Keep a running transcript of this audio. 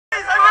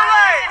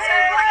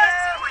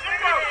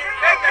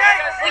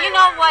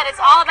know what? It's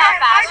all about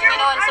fashion, you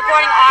know, and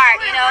supporting art,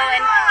 you know.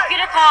 And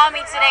Peter called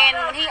me today, and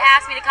when he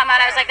asked me to come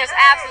out, I was like, there's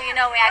absolutely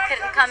no way I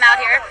couldn't come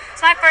out here.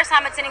 It's my first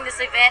time attending this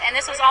event, and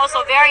this was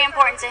also very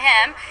important to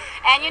him.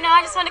 And, you know,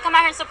 I just wanted to come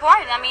out here and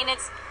support it. I mean,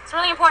 it's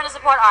really important to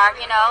support art,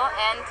 you know.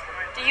 And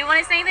do you want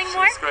to say anything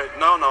more? It's great.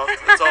 No,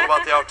 it's all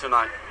about the art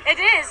tonight. It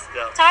is.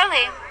 Yeah.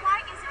 Totally.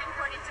 Why is it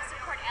important to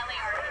support LA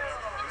art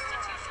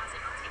institutions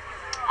in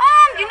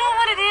particular? You know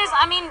what it is?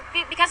 I mean,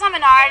 because I'm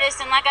an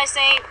artist, and like I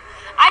say,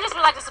 I just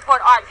would like to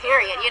support art,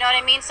 period. You know what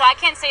I mean? So I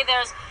can't say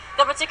there's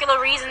the particular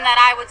reason that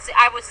I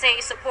would say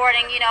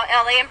supporting, you know,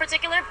 LA in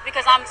particular,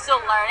 because I'm still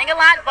learning a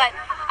lot, but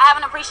I have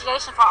an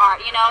appreciation for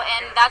art, you know,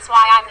 and that's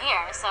why I'm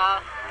here. So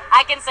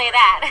I can say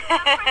that.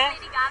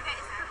 Lady Gaga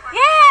is performing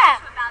Yeah.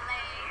 a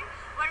ballet.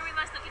 What are we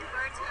most looking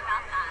forward to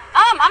about that?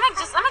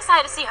 I'm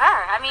excited to see her.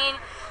 I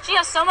mean, she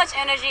has so much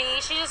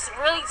energy. She just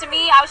really, to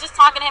me, I was just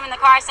talking to him in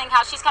the car saying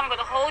how she's coming with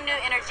a whole new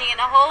energy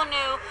and a whole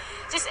new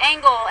just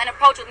angle and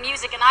approach with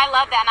music, and I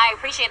love that and I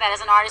appreciate that as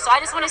an artist. So I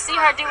just want to see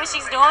her do what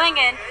she's doing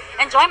and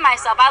enjoy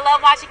myself. I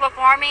love watching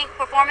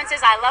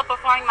performances. I love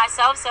performing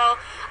myself, so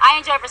I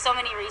enjoy it for so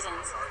many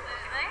reasons.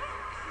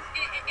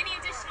 Any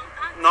additional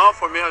thoughts? No,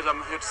 for me,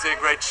 I'm here to see a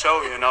great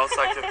show, you know. It's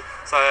like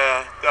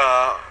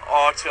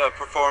art,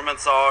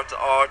 performance art,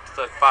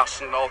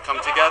 fashion all come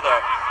together.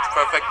 It's a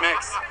perfect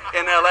mix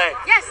in LA.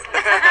 Yes.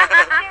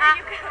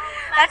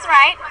 That's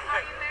right.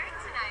 Are you married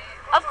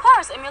tonight? Of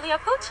course,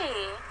 Emilia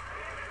Pucci.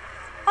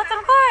 But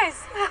of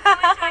course.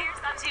 Enjoy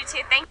yourself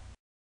too. Thank you.